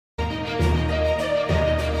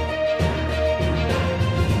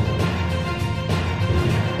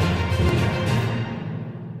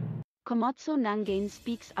Kgomotso Ndungane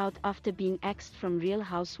speaks out after being axed from Real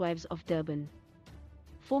Housewives of Durban.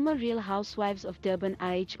 Former Real Housewives of Durban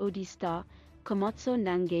RHOD star, Kgomotso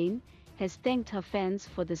Ndungane, has thanked her fans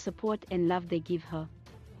for the support and love they give her.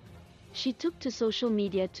 She took to social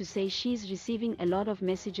media to say she's receiving a lot of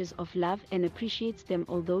messages of love and appreciates them,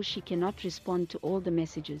 although she cannot respond to all the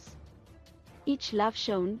messages. Each love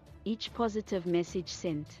shown, each positive message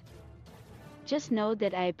sent. Just know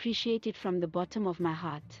that I appreciate it from the bottom of my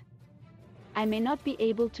heart. I may not be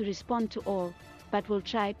able to respond to all, but will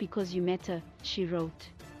try because you matter, she wrote.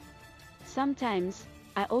 Sometimes,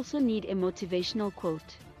 I also need a motivational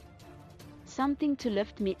quote. Something to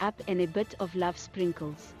lift me up and a bit of love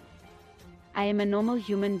sprinkles. I am a normal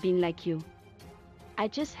human being like you. I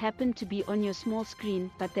just happen to be on your small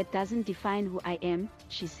screen, but that doesn't define who I am,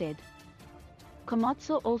 she said.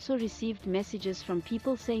 Kgomotso also received messages from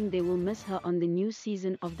people saying they will miss her on the new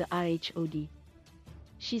season of the RHOD.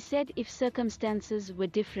 She said if circumstances were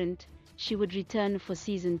different, she would return for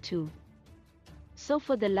season 2. So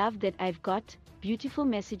for the love that I've got, beautiful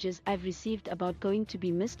messages I've received about going to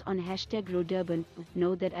be missed on #RHODurban,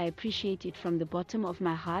 know that I appreciate it from the bottom of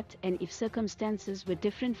my heart, and if circumstances were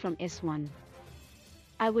different from S1,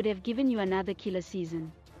 I would have given you another killer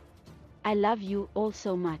season. I love you all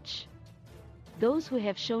so much. Those who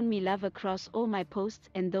have shown me love across all my posts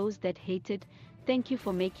and those that hated, thank you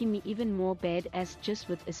for making me even more badass just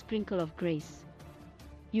with a sprinkle of grace.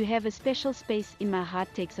 You have a special space in my heart,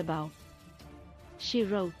 takes a bow, she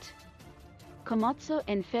wrote. Kgomotso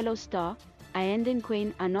and fellow star, Ayanda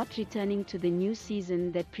Ndungane, are not returning to the new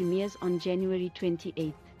season that premieres on January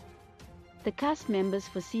 28. The cast members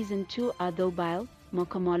for season 2 are Zodwa,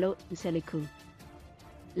 Mokomolo, Nseleku,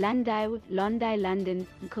 Londai London,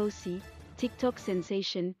 Nkosi, TikTok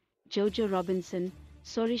sensation, Jojo Robinson,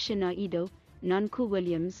 Sorisha Noido, Nonku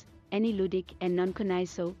Williams, Annie Ludic and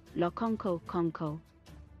Nonkonaiso, Lokonko Konko.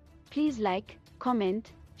 Please like,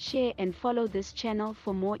 comment, share and follow this channel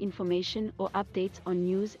for more information or updates on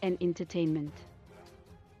news and entertainment.